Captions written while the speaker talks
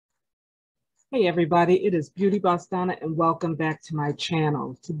Hey everybody, it is Beauty Boss Donna and welcome back to my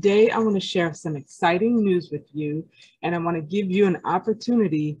channel. Today I want to share some exciting news with you and I want to give you an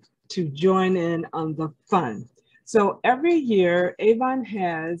opportunity to join in on the fun. So every year Avon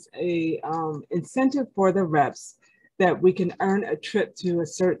has a incentive for the reps that we can earn a trip to a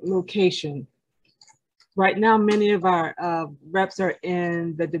certain location. Right now many of our reps are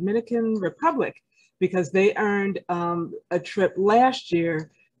in the Dominican Republic because they earned a trip last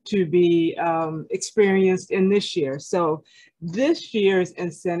year to be experienced in this year. So this year's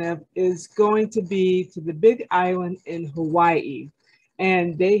incentive is going to be to the Big Island in Hawaii.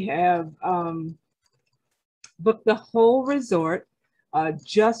 And they have booked the whole resort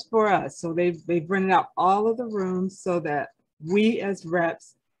just for us. So they've rented out all of the rooms so that we as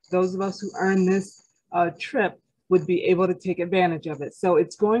reps, those of us who earn this trip, would be able to take advantage of it. So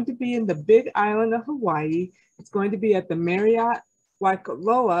it's going to be in the Big Island of Hawaii. It's going to be at the Marriott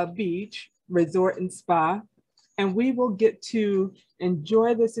Waikoloa Beach Resort and Spa, and we will get to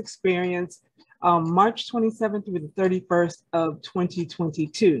enjoy this experience March 27th through the 31st of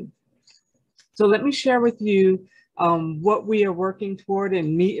 2022. So let me share with you what we are working toward,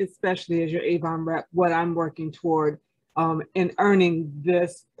 and me especially as your Avon rep, what I'm working toward in earning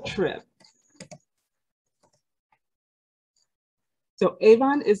this trip. So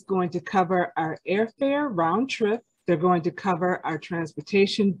Avon is going to cover our airfare round trip. They're going to cover our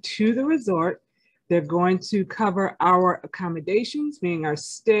transportation to the resort. They're going to cover our accommodations, meaning our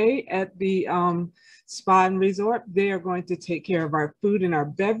stay at the spa and resort. They are going to take care of our food and our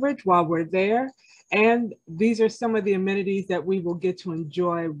beverage while we're there. And these are some of the amenities that we will get to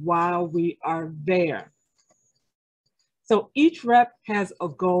enjoy while we are there. So each rep has a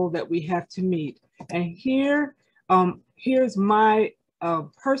goal that we have to meet. And here's my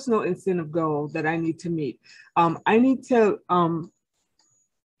personal incentive goal that I need to meet. I need to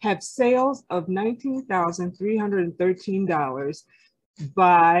have sales of $19,313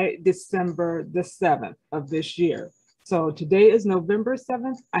 by December the 7th of this year. So today is November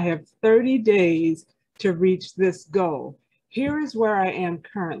 7th. I have 30 days to reach this goal. Here is where I am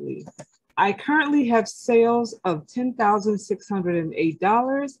currently. I currently have sales of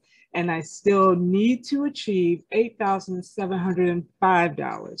 $10,608, and I still need to achieve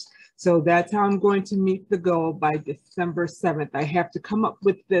 $8,705. So that's how I'm going to meet the goal by December 7th. I have to come up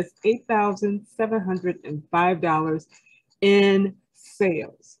with this $8,705 in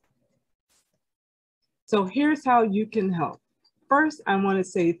sales. So here's how you can help. First, I want to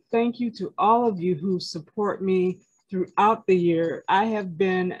say thank you to all of you who support me throughout the year. I have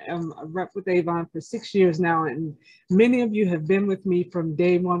been a rep with Avon for 6 years now, and many of you have been with me from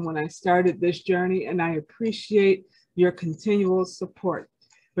day one when I started this journey, and I appreciate your continual support.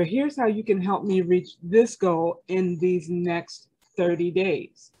 But here's how you can help me reach this goal in these next 30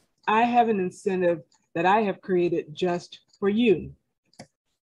 days. I have an incentive that I have created just for you.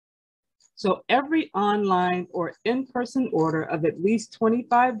 So every online or in-person order of at least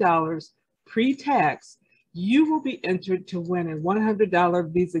 $25 pre-tax, you will be entered to win a $100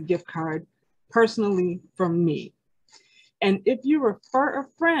 Visa gift card personally from me. And if you refer a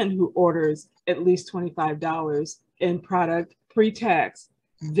friend who orders at least $25 in product pre-tax,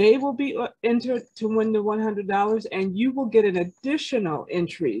 they will be entered to win the $100, and you will get an additional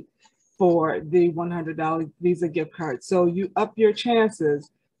entry for the $100 Visa gift card. So you up your chances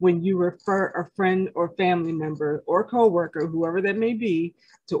when you refer a friend or family member or coworker, whoever that may be,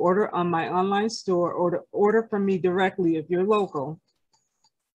 to order on my online store or to order from me directly if you're local.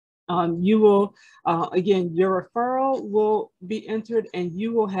 You will, again, your referral will be entered, and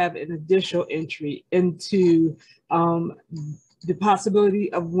you will have an additional entry into the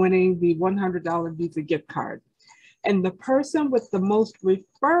possibility of winning the $100 Visa gift card. And the person with the most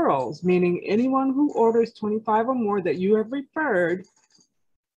referrals, meaning anyone who orders 25 or more that you have referred,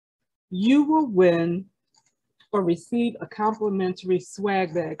 you will win or receive a complimentary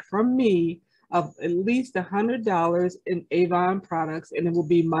swag bag from me of at least $100 in Avon products, and it will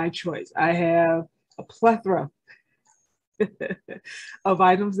be my choice. I have a plethora of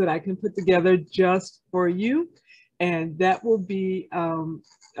items that I can put together just for you, and that will be a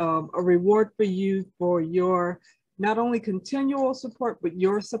reward for you for your not only continual support, but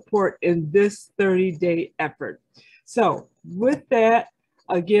your support in this 30-day effort. So with that,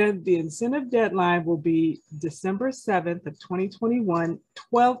 again, the incentive deadline will be December 7th of 2021,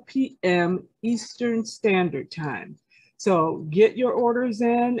 12 p.m. Eastern Standard Time. So get your orders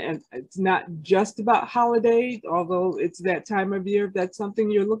in, and it's not just about holidays, although it's that time of year if that's something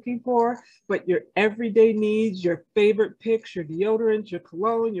you're looking for, but your everyday needs, your favorite picks, your deodorant, your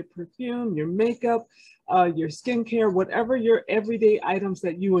cologne, your perfume, your makeup, your skincare, whatever your everyday items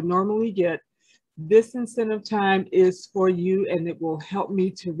that you would normally get, This incentive time is for you, and it will help me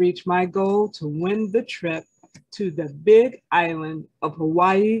to reach my goal to win the trip to the Big Island of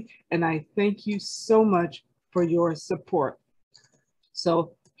Hawaii. And I thank you so much for your support.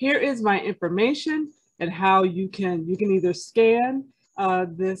 So here is my information and how you can either scan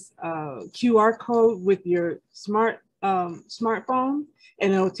this QR code with your smartphone,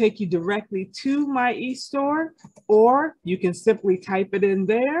 and it'll take you directly to my e-store, or you can simply type it in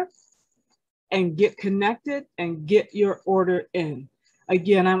there and get connected and get your order in.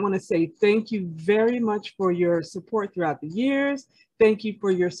 Again, I want to say thank you very much for your support throughout the years. Thank you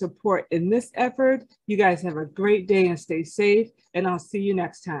for your support in this effort. You guys have a great day and stay safe, and I'll see you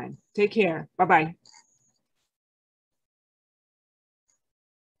next time. Take care. Bye-bye.